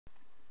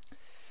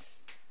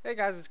Hey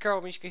guys, it's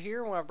Carl Mishka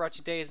here. What I brought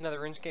you today is another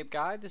RuneScape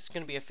guide. This is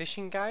going to be a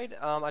fishing guide.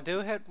 I want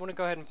to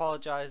go ahead and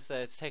apologize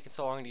that it's taken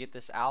so long to get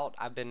this out.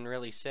 I've been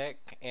really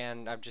sick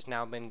and I've just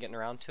now been getting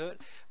around to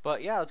it.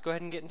 But yeah, let's go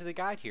ahead and get into the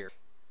guide here.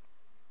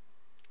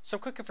 Some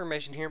quick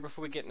information here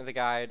before we get into the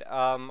guide.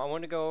 I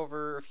want to go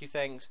over a few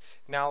things.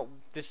 Now,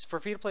 this is for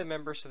free-to-play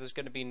members, so there's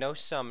going to be no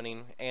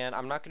summoning, and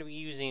I'm not going to be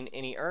using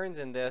any urns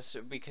in this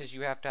because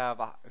you have to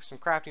have some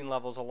crafting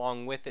levels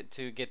along with it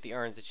to get the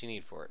urns that you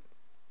need for it.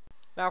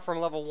 Now from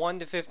level 1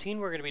 to 15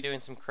 we're going to be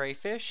doing some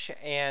crayfish,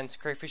 and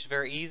crayfish is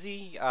very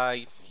easy.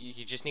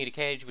 You just need a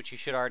cage, which you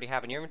should already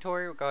have in your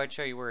inventory. We'll go ahead and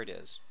show you where it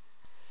is.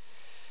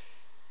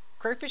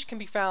 Crayfish can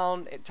be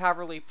found at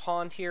Taverley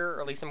Pond here, or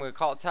at least I'm going to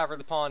call it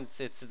Taverley Pond.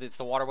 It's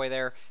the waterway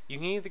there. You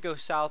can either go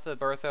south of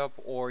Berthup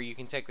or you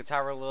can take the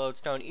Taverley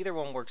Lodestone. Either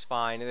one works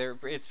fine.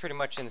 It's pretty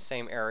much in the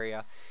same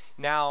area.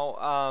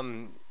 Now,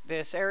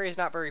 this area is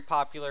not very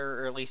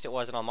popular, or at least it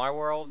wasn't on my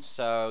world,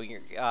 so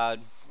you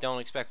don't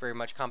expect very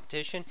much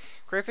competition.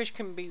 Crayfish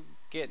can be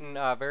getting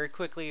very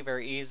quickly,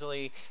 very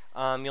easily.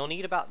 You'll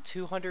need about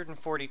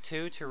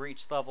 242 to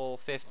reach level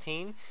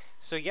 15.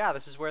 So yeah,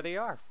 this is where they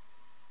are.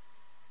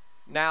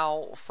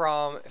 Now,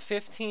 from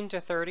 15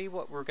 to 30,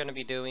 what we're going to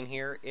be doing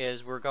here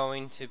is we're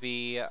going to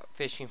be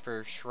fishing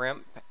for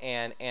shrimp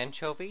and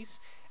anchovies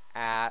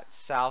at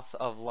south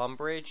of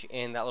Lumbridge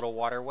in that little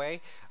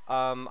waterway.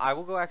 I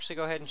will actually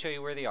go ahead and show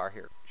you where they are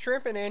here.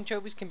 Shrimp and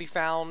anchovies can be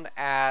found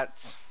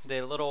at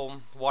the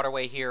little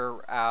waterway here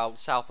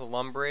south of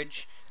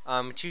Lumbridge.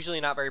 It's usually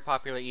not very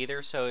popular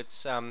either, so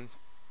it's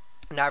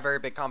not a very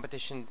big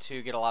competition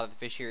to get a lot of the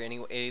fish here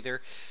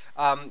either.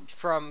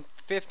 From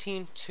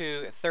 15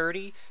 to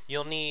 30,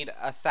 you'll need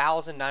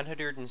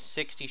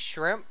 1,960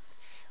 shrimp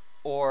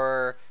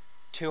or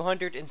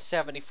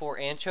 274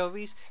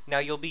 anchovies. Now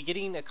you'll be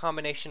getting a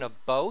combination of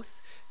both,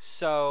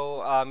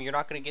 so you're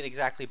not going to get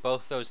exactly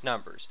both those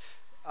numbers.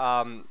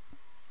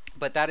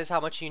 But that is how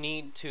much you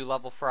need to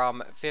level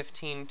from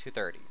 15 to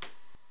 30.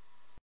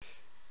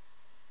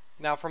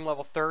 Now from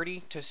level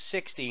 30 to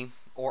 60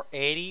 or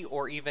 80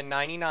 or even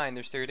 99,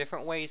 there's 3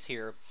 different ways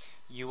here.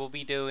 You will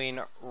be doing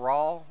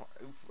raw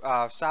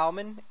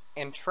salmon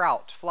and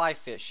trout fly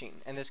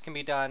fishing, and this can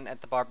be done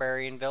at the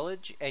Barbarian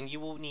Village, and you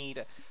will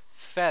need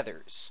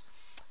feathers.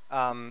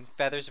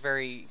 Feathers are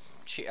very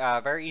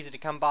easy to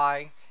come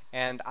by,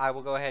 and I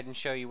will go ahead and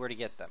show you where to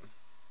get them.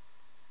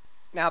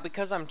 Now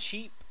because I'm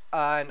cheap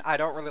and I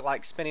don't really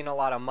like spending a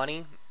lot of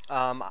money,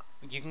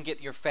 you can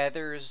get your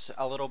feathers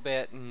a little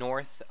bit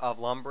north of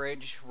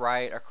Lumbridge,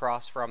 right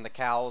across from the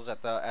cows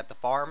at the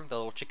farm, the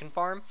little chicken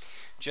farm.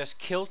 Just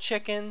kill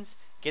chickens,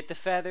 get the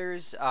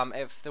feathers.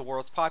 If the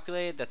world's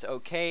populated, that's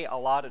okay. A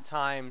lot of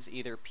times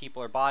either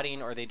people are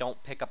botting or they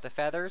don't pick up the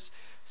feathers,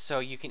 so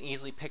you can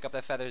easily pick up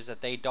the feathers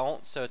that they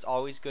don't. So it's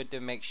always good to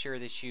make sure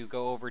that you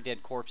go over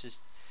dead corpses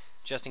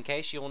just in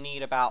case. You'll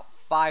need about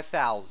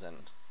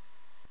 5,000.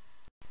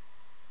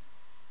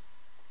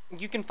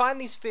 You can find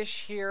these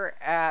fish here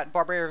at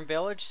Barbarian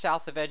Village,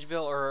 south of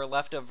Edgeville or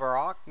left of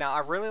Varrock. Now, I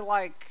really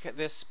like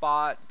this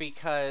spot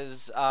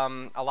because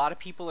a lot of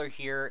people are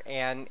here,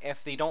 and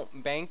if they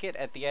don't bank it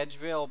at the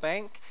Edgeville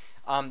bank,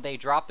 they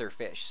drop their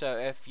fish. So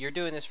if you're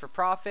doing this for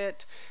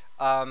profit,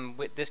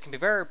 this can be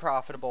very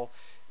profitable.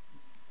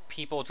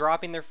 People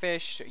dropping their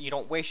fish, you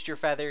don't waste your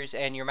feathers,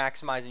 and you're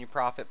maximizing your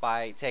profit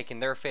by taking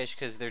their fish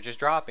because they're just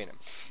dropping them.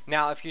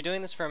 Now if you're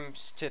doing this from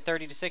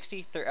 30 to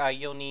 60,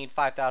 you'll need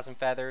 5,000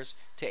 feathers.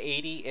 To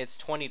 80 it's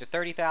 20 to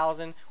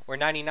 30,000, or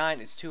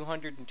 99 it's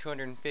 200 and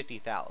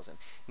 250,000.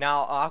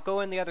 Now I'll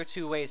go in the other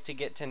 2 ways to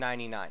get to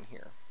 99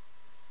 here.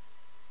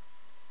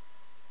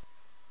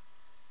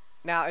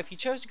 Now, if you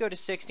chose to go to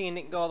 60 and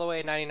didn't go all the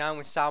way to 99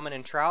 with salmon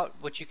and trout,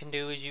 what you can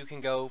do is you can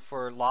go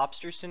for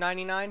lobsters to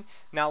 99.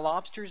 Now,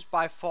 lobsters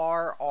by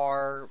far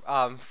are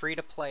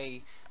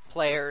free-to-play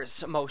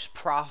players' most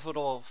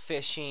profitable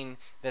fishing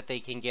that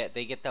they can get.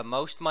 They get the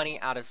most money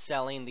out of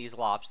selling these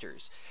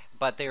lobsters,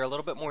 but they are a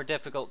little bit more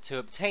difficult to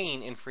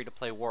obtain in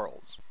free-to-play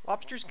worlds.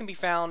 Lobsters can be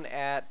found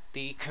at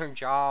the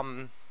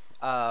Kurjam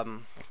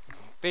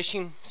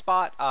fishing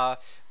spot,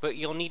 but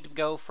you'll need to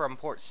go from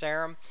Port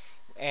Sarim,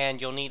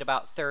 and you'll need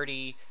about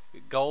 30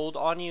 gold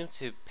on you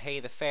to pay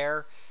the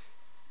fare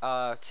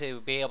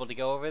to be able to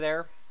go over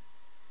there.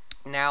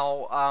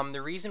 Now,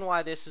 the reason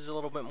why this is a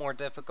little bit more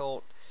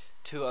difficult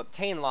to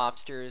obtain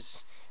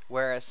lobsters,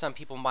 whereas some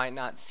people might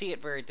not see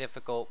it very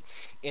difficult,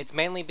 it's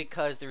mainly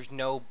because there's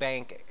no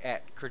bank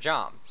at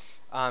Kurjam.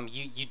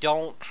 You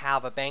don't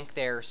have a bank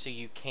there, so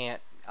you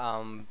can't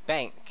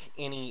bank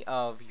any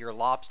of your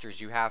lobsters.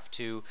 You have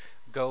to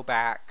go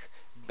back,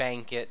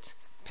 bank it,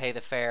 pay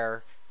the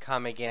fare,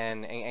 come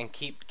again, and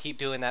keep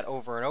doing that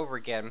over and over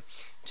again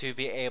to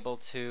be able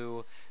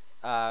to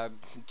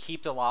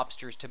keep the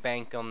lobsters, to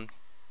bank them,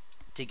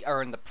 to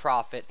earn the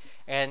profit.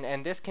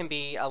 And this can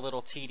be a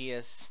little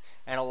tedious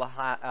and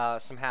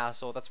some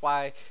hassle. That's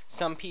why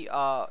some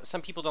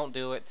people don't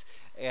do it,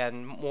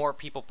 and more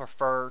people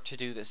prefer to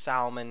do the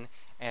salmon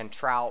and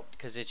trout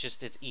because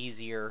it's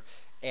easier,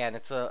 and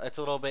it's a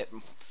little bit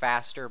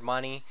faster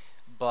money.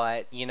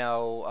 But you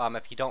know,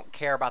 if you don't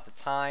care about the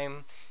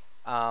time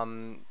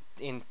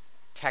In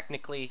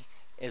technically,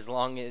 as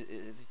long as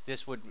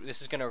this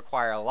is going to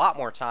require a lot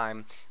more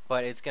time,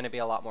 but it's going to be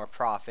a lot more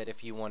profit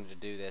if you wanted to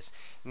do this.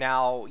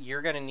 Now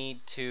you're going to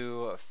need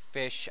to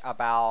fish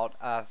about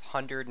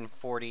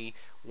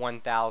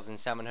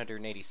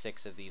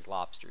 141,786 of these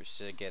lobsters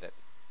to get it.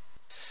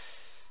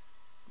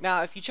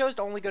 Now, if you chose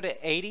to only go to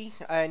 80,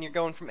 and you're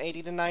going from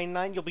 80 to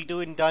 99, you'll be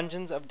doing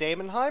Dungeons of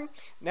Daemonheim.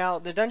 Now,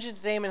 the Dungeons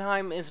of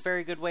Daemonheim is a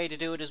very good way to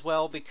do it as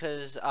well,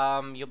 because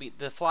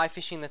the fly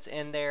fishing that's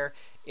in there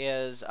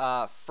is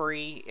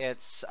free.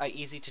 It's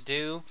easy to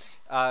do.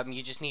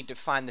 You just need to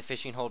find the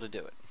fishing hole to do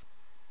it.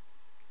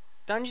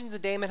 Dungeons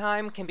of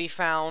Daemonheim can be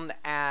found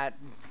at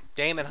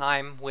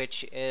Daemonheim,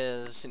 which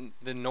is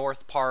the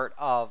north part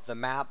of the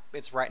map.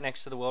 It's right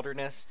next to the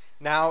wilderness.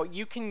 Now,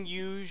 you can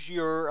use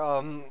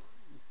your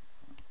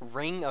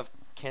Ring of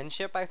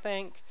Kinship, I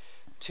think,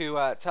 to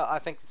I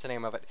think that's the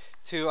name of it,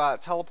 to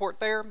teleport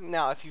there.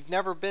 Now, if you've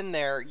never been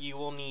there, you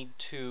will need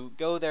to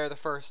go there the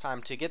first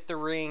time to get the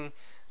ring,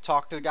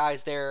 talk to the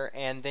guys there,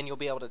 and then you'll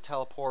be able to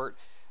teleport.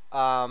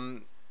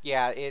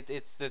 Yeah,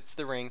 it's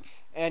the ring,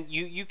 and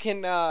you can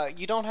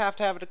you don't have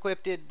to have it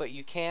equipped, but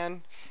you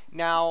can.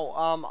 Now,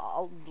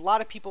 a lot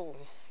of people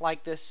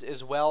like this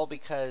as well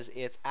because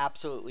it's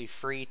absolutely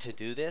free to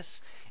do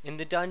this in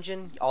the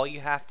dungeon. All you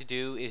have to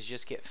do is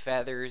just get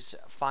feathers,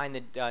 find the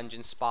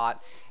dungeon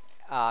spot.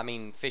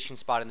 Fishing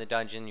spot in the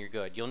dungeon, you're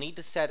good. You'll need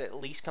to set at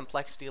least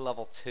complexity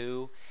level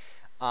 2.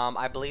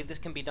 I believe this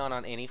can be done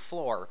on any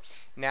floor.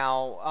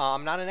 Now,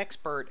 I'm not an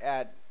expert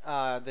at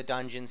the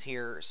dungeons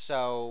here,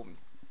 so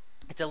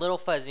it's a little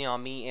fuzzy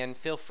on me, and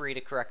feel free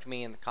to correct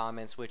me in the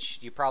comments, which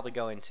you're probably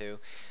going to.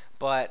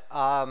 But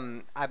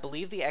I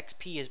believe the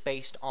XP is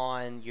based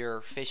on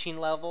your fishing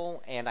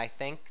level, and I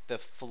think the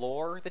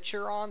floor that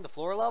you're on, the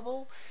floor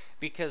level,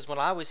 because when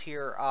I was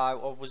here, I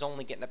was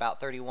only getting about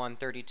 31,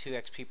 32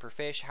 XP per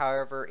fish.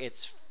 However,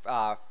 it's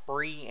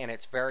free and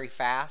it's very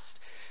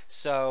fast.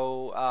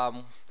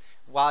 So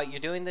while you're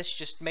doing this,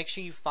 just make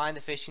sure you find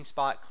the fishing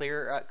spot,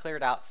 clear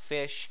it out,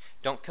 fish,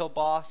 don't kill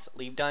boss,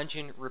 leave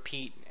dungeon,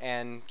 repeat,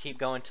 and keep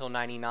going till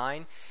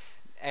 99.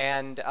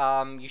 And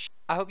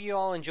I hope you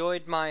all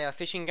enjoyed my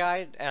fishing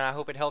guide, and I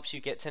hope it helps you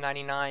get to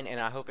 99, and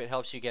I hope it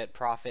helps you get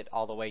profit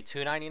all the way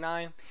to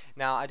 99.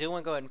 Now, I do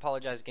want to go ahead and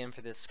apologize again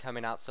for this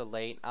coming out so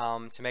late.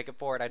 To make up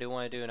for it, I do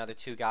want to do another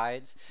 2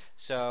 guides.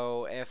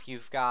 So if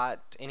you've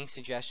got any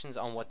suggestions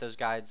on what those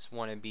guides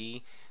want to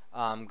be,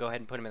 go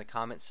ahead and put them in the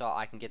comments so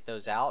I can get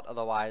those out.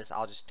 Otherwise,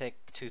 I'll just pick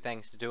 2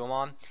 things to do them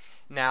on.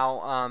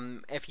 Now,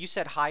 if you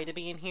said hi to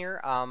me in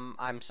here,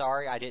 I'm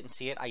sorry I didn't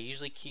see it. I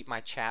usually keep my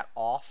chat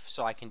off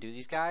so I can do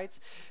these guides.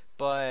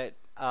 But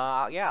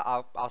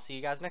yeah, I'll see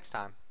you guys next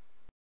time.